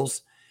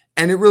Bengals.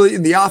 And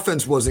the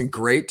offense wasn't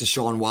great.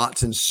 Deshaun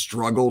Watson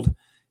struggled.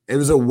 It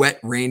was a wet,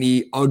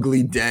 rainy,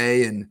 ugly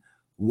day, and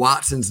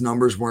Watson's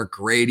numbers weren't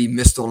great. He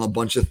missed on a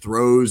bunch of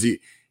throws. The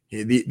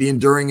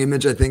enduring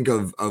image, I think,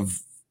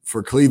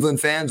 for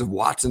Cleveland fans of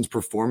Watson's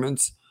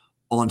performance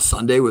on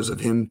Sunday was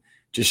of him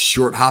just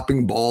short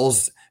hopping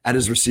balls at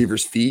his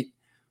receiver's feet,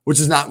 which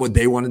is not what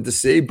they wanted to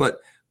see. But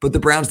the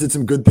Browns did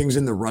some good things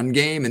in the run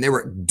game, and they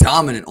were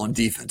dominant on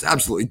defense,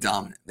 absolutely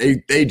dominant.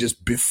 They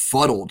just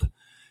befuddled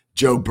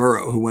Joe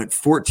Burrow, who went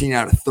 14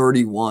 out of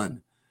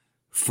 31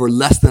 for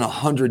less than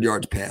 100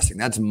 yards passing.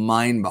 That's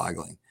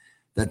mind-boggling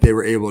that they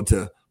were able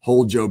to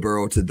hold Joe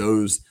Burrow to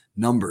those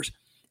numbers.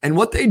 And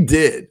what they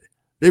did,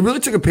 they really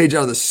took a page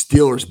out of the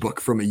Steelers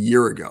book from a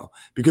year ago,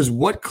 because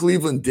what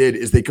Cleveland did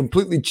is they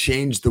completely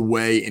changed the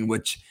way in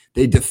which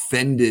they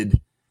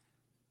defended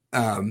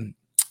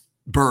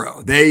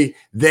Burrow. They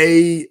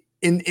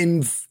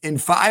in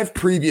 5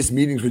 previous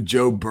meetings with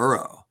Joe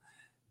Burrow,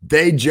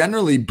 they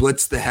generally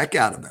blitzed the heck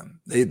out of him.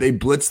 They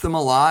blitzed them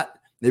a lot.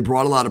 They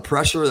brought a lot of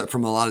pressure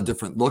from a lot of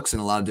different looks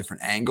and a lot of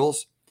different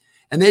angles.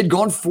 And they had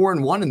gone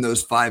 4-1 in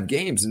those 5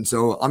 games. And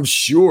so I'm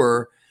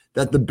sure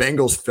that the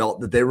Bengals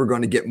felt that they were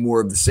going to get more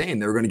of the same.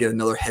 They were going to get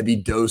another heavy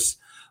dose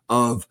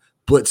of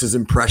blitzes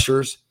and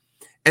pressures.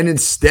 And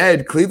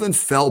instead, Cleveland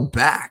fell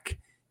back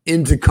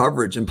into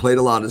coverage and played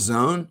a lot of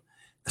zone.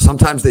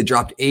 Sometimes they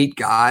dropped 8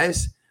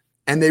 guys,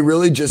 and they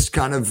really just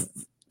kind of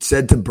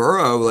said to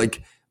Burrow,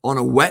 like, on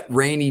a wet,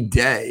 rainy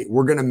day,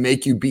 we're going to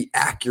make you be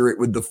accurate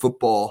with the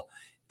football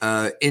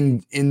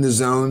in the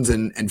zones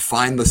and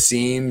find the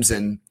seams.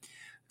 And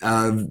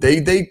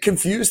they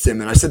confused him.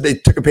 And I said they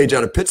took a page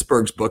out of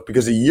Pittsburgh's book,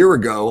 because a year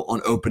ago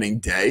on opening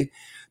day,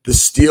 the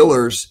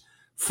Steelers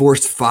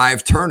forced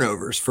 5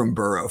 turnovers from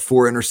Burrow,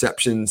 4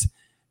 interceptions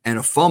and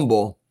a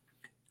fumble.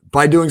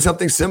 by doing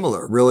something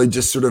similar, really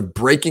just sort of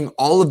breaking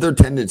all of their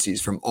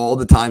tendencies from all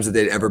the times that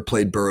they'd ever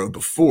played Burrow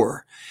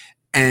before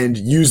and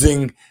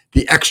using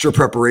the extra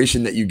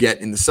preparation that you get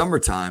in the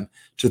summertime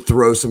to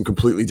throw some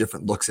completely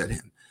different looks at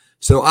him.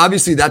 So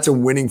obviously that's a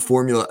winning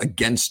formula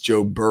against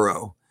Joe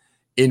Burrow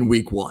in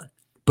week 1.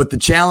 But the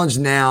challenge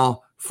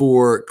now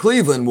for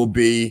Cleveland will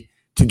be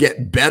to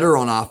get better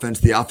on offense.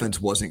 The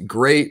offense wasn't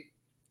great.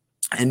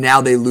 And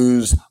now they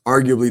lose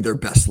arguably their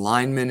best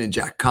lineman in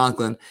Jack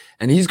Conklin.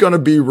 And he's going to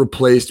be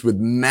replaced with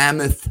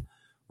mammoth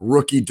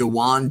rookie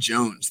Dawand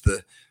Jones,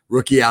 the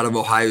rookie out of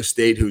Ohio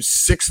State, who's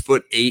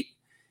 6'8"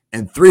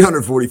 and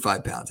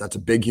 345 pounds. That's a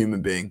big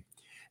human being.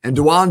 And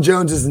Dawand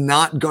Jones is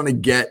not going to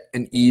get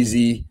an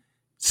easy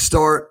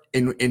start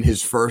in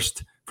his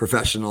first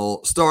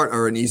professional start,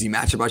 or an easy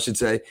matchup, I should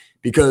say,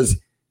 because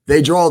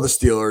they draw the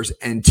Steelers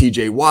and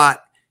TJ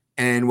Watt.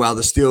 And while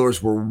the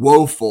Steelers were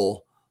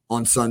woeful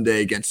on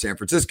Sunday against San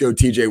Francisco,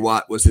 TJ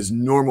Watt was his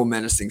normal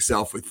menacing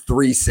self with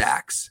 3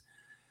 sacks.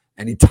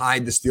 And he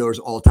tied the Steelers'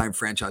 all-time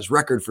franchise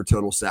record for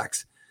total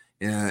sacks.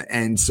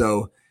 And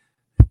so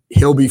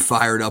he'll be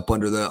fired up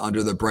under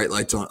the bright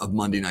lights of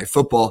Monday Night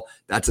Football.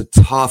 That's a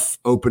tough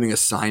opening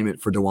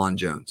assignment for Dawand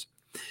Jones.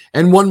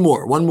 And one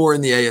more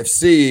in the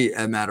AFC,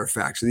 as a matter of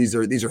fact. So these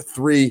are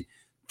three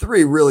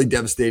really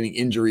devastating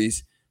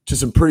injuries to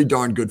some pretty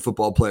darn good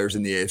football players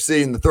in the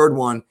AFC. And the third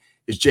one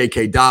is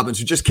J.K. Dobbins,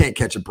 who just can't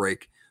catch a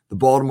break. The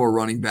Baltimore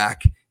running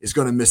back is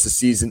going to miss a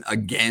season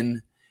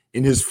again.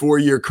 In his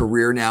 4-year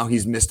career now,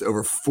 he's missed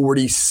over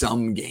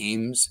 40-some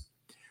games,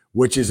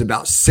 which is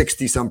about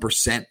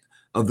 60-some%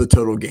 of the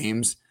total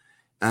games.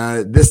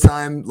 This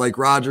time, like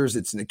Rodgers,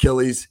 it's an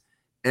Achilles,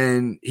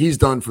 and he's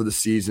done for the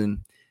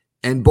season.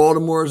 And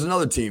Baltimore is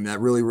another team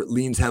that really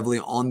leans heavily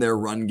on their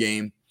run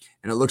game.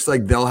 And it looks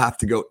like they'll have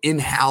to go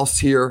in-house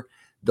here.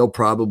 They'll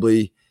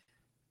probably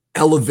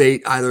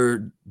elevate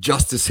either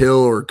Justice Hill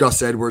or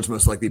Gus Edwards,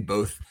 most likely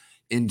both,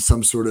 in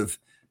some sort of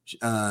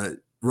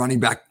running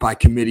back by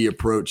committee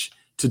approach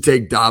to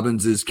take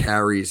Dobbins'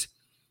 carries.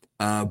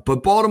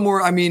 But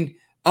Baltimore, I mean,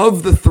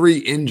 of the 3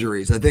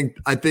 injuries, I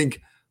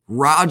think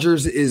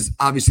Rodgers is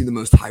obviously the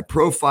most high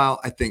profile.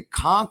 I think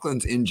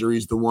Conklin's injury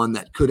is the one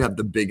that could have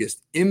the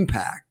biggest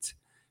impact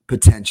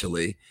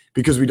potentially,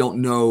 because we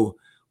don't know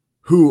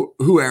who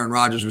Aaron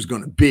Rodgers was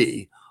going to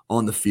be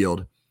on the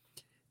field.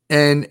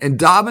 And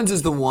Dobbins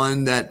is the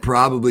one that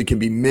probably can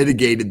be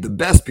mitigated the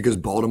best because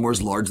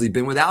Baltimore's largely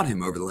been without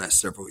him over the last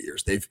several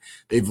years.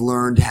 They've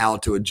learned how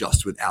to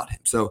adjust without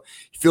him. So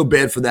you feel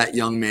bad for that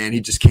young man.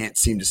 He just can't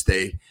seem to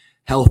stay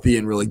healthy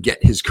and really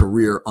get his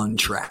career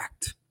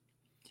untracked.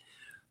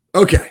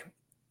 Okay,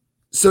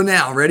 so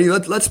now, ready?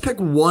 Let's pick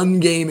one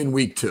game in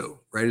week 2,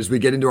 right? As we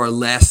get into our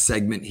last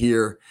segment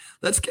here,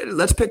 let's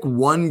pick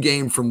one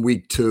game from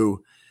week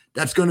 2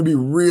 that's going to be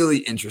really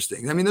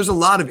interesting. I mean, there's a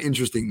lot of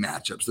interesting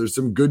matchups. There's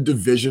some good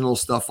divisional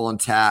stuff on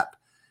tap.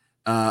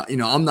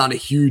 I'm not a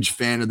huge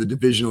fan of the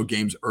divisional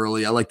games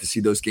early. I like to see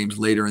those games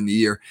later in the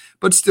year.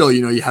 But still,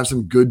 you have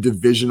some good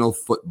divisional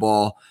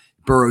football.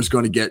 Burrow's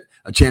going to get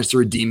a chance to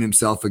redeem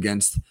himself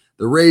against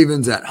the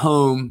Ravens at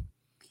home.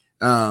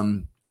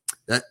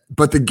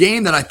 But the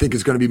game that I think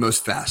is going to be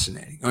most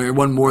fascinating,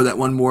 one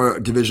more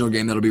divisional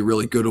game that'll be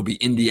really good will be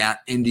Indy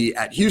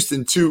at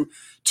Houston. Two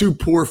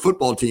poor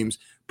football teams,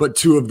 but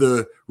 2 of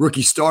the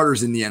rookie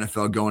starters in the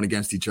NFL going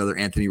against each other,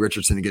 Anthony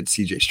Richardson against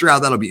C.J.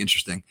 Stroud. That'll be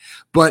interesting.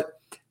 But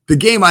the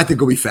game I think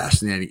will be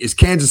fascinating is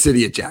Kansas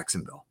City at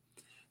Jacksonville.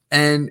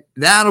 And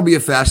that'll be a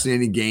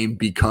fascinating game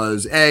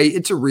because, A,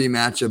 it's a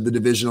rematch of the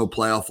divisional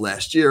playoff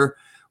last year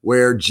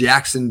where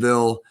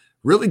Jacksonville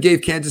really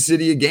gave Kansas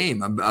City a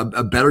game,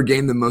 a better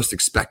game than most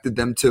expected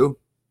them to.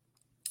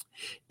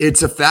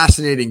 It's a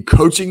fascinating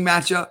coaching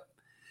matchup.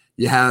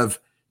 You have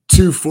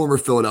 2 former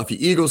Philadelphia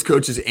Eagles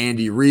coaches,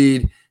 Andy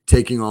Reid,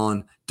 taking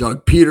on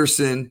Doug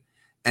Peterson,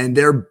 and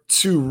they're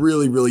 2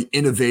 really, really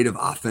innovative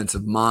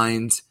offensive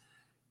minds.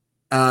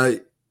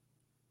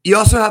 You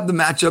also have the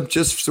matchup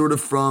just sort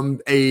of from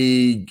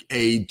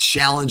a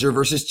challenger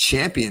versus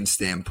champion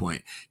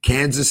standpoint.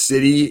 Kansas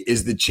City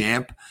is the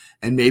champ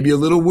and maybe a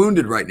little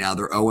wounded right now.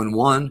 They're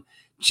 0-1.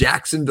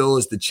 Jacksonville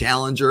is the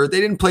challenger. They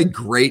didn't play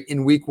great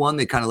in week 1.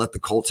 They kind of let the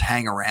Colts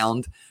hang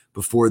around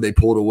before they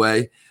pulled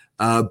away.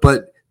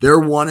 But they're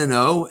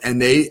 1-0,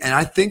 and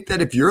I think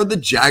that if you're the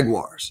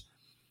Jaguars,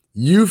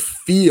 you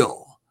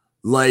feel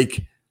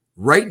like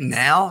right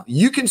now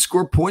you can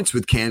score points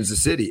with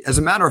Kansas City. As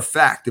a matter of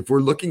fact, if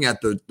we're looking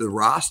at the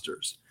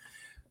rosters,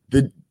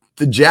 the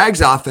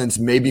Jags offense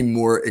may be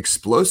more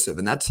explosive,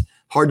 and that's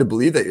hard to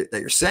believe that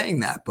you're saying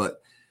that.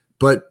 But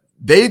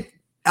they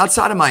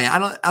outside of Miami,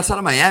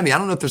 I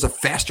don't know if there's a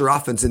faster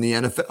offense in the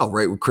NFL,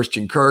 right? With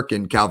Christian Kirk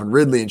and Calvin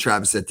Ridley and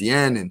Travis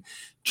Etienne and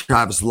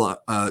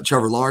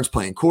Trevor Lawrence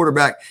playing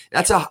quarterback.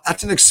 That's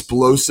an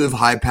explosive,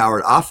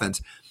 high-powered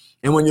offense.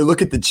 And when you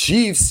look at the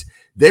Chiefs,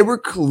 they were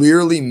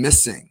clearly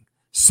missing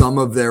some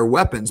of their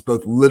weapons,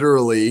 both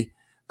literally,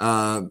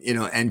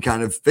 and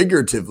kind of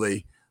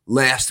figuratively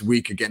last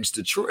week against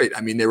Detroit.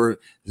 I mean, they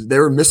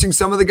were missing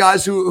some of the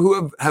guys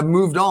who have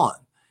moved on,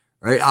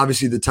 right?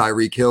 Obviously, the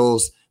Tyreek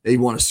Hills, they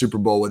won a Super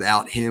Bowl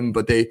without him,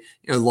 but they,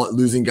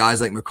 losing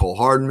guys like Mecole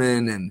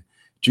Hardman and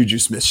Juju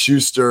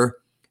Smith-Schuster,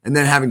 and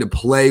then having to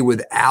play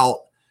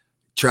without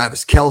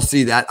Travis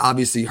Kelce, that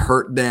obviously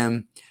hurt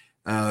them.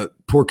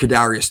 Poor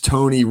Kadarius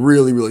Toney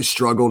really, really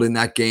struggled in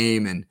that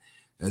game and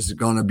is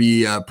going to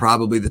be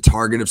probably the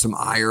target of some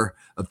ire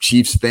of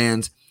Chiefs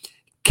fans.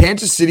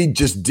 Kansas City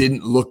just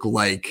didn't look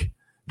like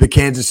the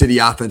Kansas City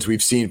offense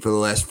we've seen for the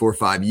last 4 or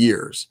 5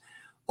 years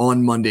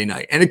on Monday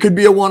night. And it could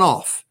be a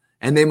one-off.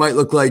 And they might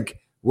look like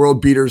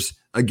world beaters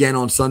again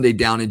on Sunday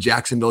down in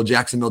Jacksonville.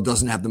 Jacksonville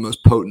doesn't have the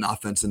most potent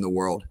offense in the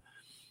world.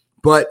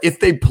 But if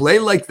they play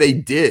like they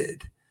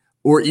did,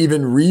 or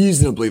even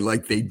reasonably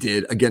like they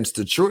did against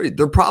Detroit,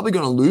 they're probably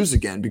going to lose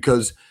again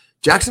because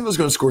Jacksonville's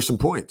going to score some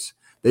points.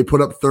 They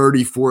put up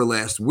 34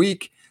 last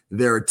week.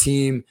 They're a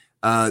team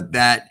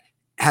that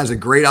has a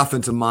great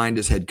offensive mind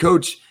as head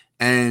coach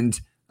and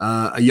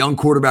a young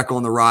quarterback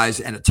on the rise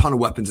and a ton of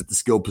weapons at the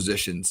skill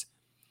positions.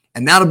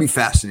 And that'll be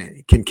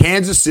fascinating. Can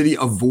Kansas City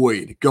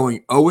avoid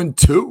going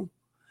 0-2?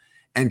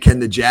 And can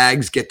the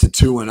Jags get to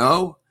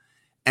 2-0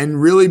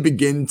 and really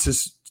begin to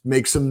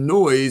make some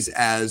noise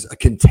as a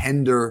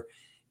contender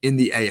in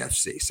the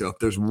AFC? So if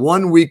there's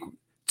 1 week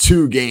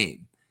 2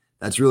 game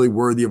that's really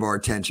worthy of our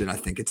attention, I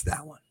think it's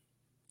that one.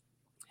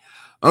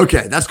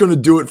 Okay, that's going to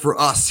do it for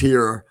us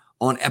here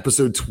on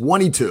episode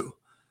 22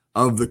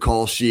 of The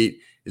Call Sheet.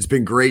 It's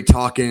been great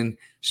talking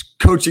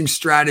coaching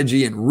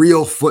strategy and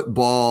real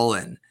football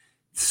and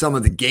some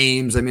of the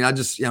games. I mean,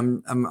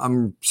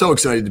 I'm so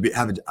excited to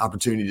have an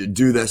opportunity to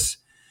do this.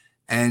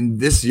 And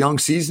this young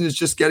season is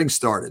just getting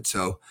started.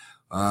 So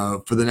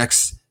for the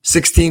next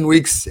 16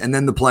 weeks and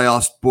then the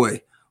playoffs,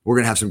 boy, we're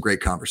going to have some great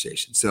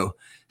conversations. So,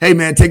 hey,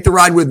 man, take the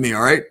ride with me,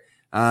 all right?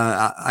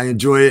 I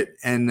enjoy it,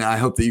 and I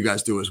hope that you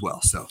guys do as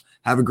well. So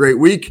have a great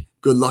week.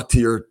 Good luck to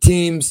your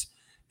teams,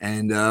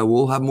 and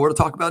we'll have more to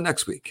talk about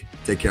next week.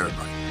 Take care,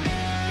 everybody.